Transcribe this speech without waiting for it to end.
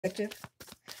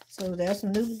So there's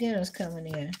some new beginners coming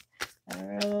in.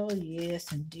 Oh,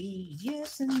 yes, indeed.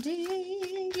 Yes,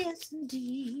 indeed. Yes,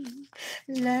 indeed.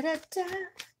 La da da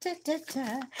da da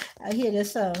da. I hear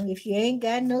this song. If you ain't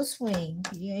got no swing,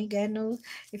 you ain't got no.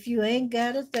 If you ain't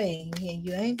got a thing, and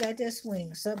you ain't got that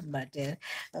swing, something about that.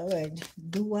 All right,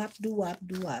 do wop, do wop,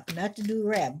 do wop. Not to do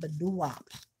rap, but do wop.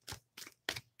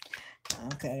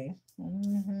 Okay.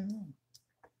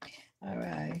 All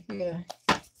right. Yeah.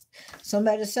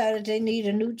 Somebody decided they need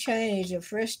a new change, a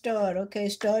fresh start. Okay,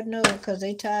 starting over because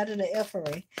they tired of the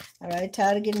effery. All right,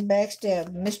 tired of getting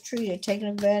backstabbed, mistreated, taken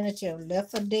advantage of,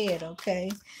 left for dead. Okay,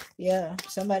 yeah,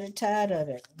 somebody tired of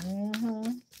it.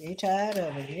 They tired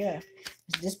of it. Yeah,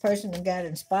 this person that got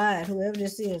inspired. Whoever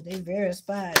this is, they very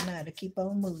inspired now to keep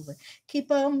on moving.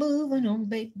 Keep on moving on,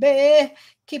 baby.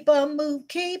 Keep on moving.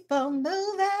 Keep on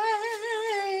moving.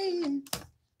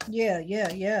 Yeah,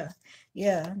 yeah, yeah.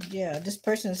 Yeah, yeah. This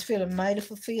person is feeling mighty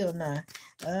fulfilled now.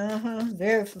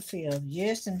 Very fulfilled.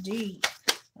 Yes, indeed.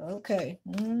 Okay.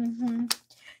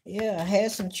 Yeah, I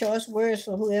had some choice words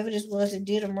for whoever this was that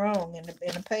did them wrong in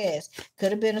the past.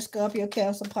 Could have been a Scorpio,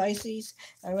 Cancer, Pisces.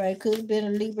 All right. Could have been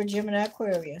a Libra, Gemini,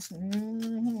 Aquarius. All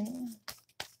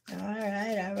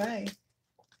right, all right,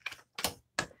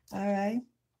 all right.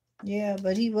 Yeah,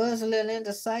 but he was a little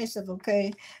indecisive.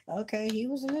 Okay. Okay, he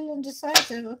was a little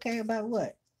indecisive. Okay, about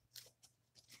what?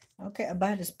 Okay,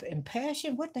 about his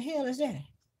impassion. What the hell is that?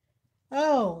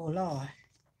 Oh Lord.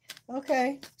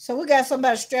 Okay, so we got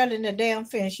somebody straddling the damn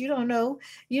fence. You don't know.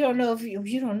 You don't know if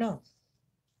you don't know.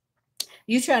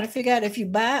 You trying to figure out if you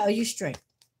buy or you straight.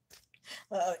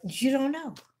 You don't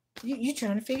know. You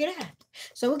trying to figure it out.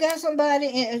 So we got somebody.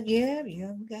 Yeah,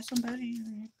 yeah. We got somebody.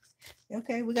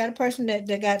 Okay, we got a person that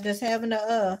got that's having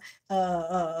a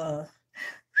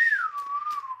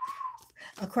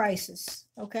crisis.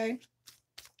 Okay,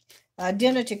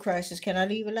 identity crisis. Can I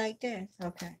leave it like that?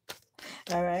 Okay.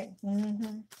 All right.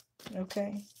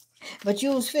 Okay. But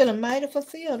you was feeling mighty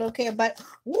fulfilled, okay, about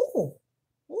ooh,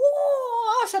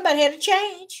 ooh, somebody had a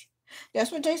change.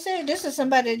 That's what they said. This is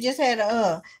somebody that just had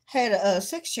a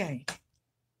sex change.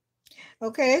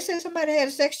 Okay, they said somebody had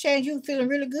a sex change. You feeling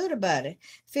really good about it,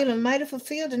 feeling mighty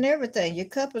fulfilled and everything. Your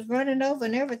cup is running over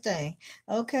and everything.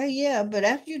 Okay, yeah, but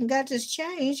after you got this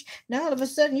change, now all of a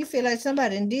sudden you feel like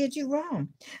somebody done did you wrong.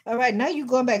 All right, now you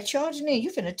going back charging in.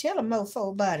 You finna tell a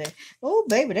mofo about it. Oh,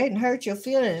 baby, they didn't hurt your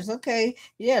feelings. Okay,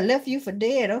 yeah, left you for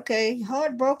dead. Okay,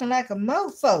 heartbroken like a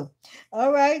mofo.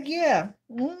 All right, yeah.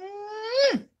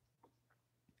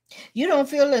 You don't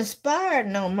feel inspired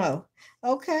no more.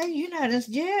 Okay, you're not,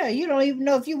 yeah, you don't even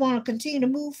know if you want to continue to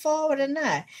move forward or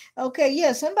not. Okay,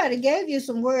 yeah, somebody gave you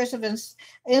some words of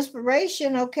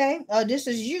inspiration. Okay, this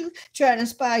is you trying to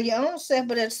inspire your own self,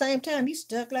 but at the same time, you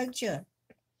stuck like Chuck.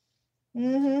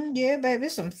 Yeah, baby,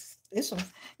 it's some,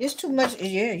 it's too much.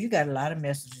 Yeah, you got a lot of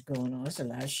messages going on. It's a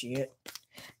lot of shit.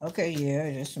 Okay,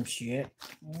 yeah, there's some shit.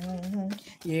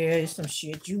 Yeah, it's some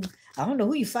shit. I don't know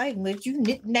who you fighting with. You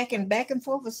necking back and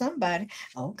forth with somebody.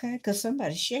 Okay, because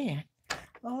somebody's sharing.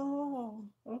 Oh,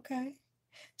 okay.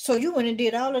 So you went and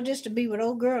did all of this to be with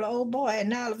old girl or old boy, and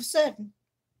now all of a sudden,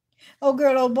 old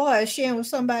girl, old boy is sharing with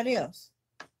somebody else.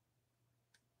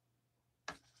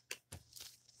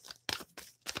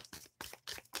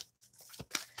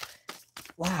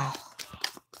 Wow,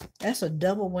 that's a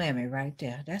double whammy right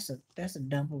there. That's a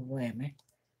double whammy.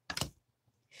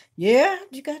 Yeah,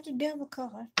 you got the devil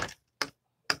card.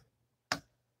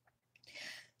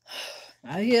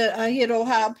 I hear the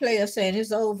Ohio player saying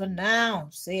it's over now.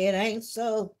 Say it ain't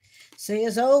so. Say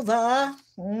it's over.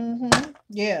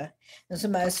 Yeah. And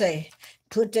somebody say,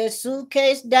 put that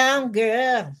suitcase down,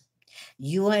 girl.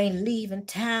 You ain't leaving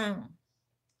town.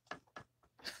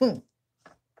 And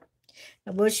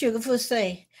what Sugarfoot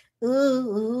say?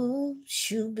 Ooh,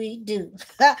 shooby doo.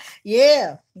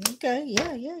 Yeah. Okay.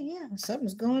 Yeah, yeah, yeah.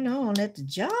 Something's going on at the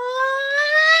job.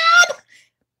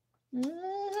 Mhm.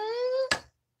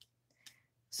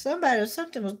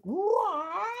 Something was.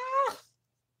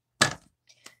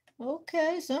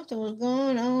 Okay, something was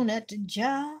going on at the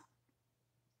job.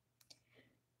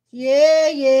 Yeah,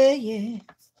 yeah, yeah.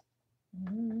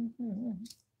 Mhm.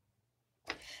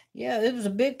 Yeah, it was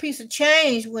a big piece of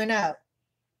change went out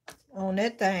on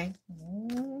that thing.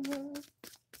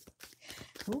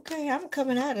 Okay, I'm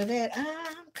coming out of that.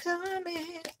 I'm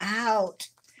coming out.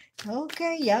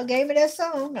 Okay, y'all gave me that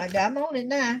song. I'm on it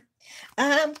now.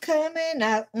 I'm coming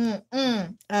out.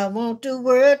 I want the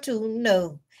world to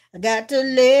know. I got to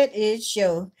let it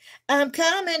show. I'm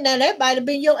coming now. That might have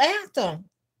been your anthem.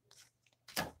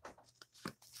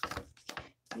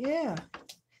 Yeah.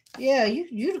 Yeah,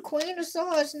 you the queen of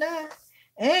swords now.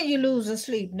 And you losing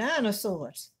sleep. Nine of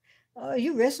swords. Oh,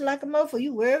 you resting like a mofo.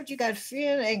 You worried? You got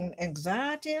fear and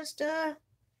anxiety and stuff?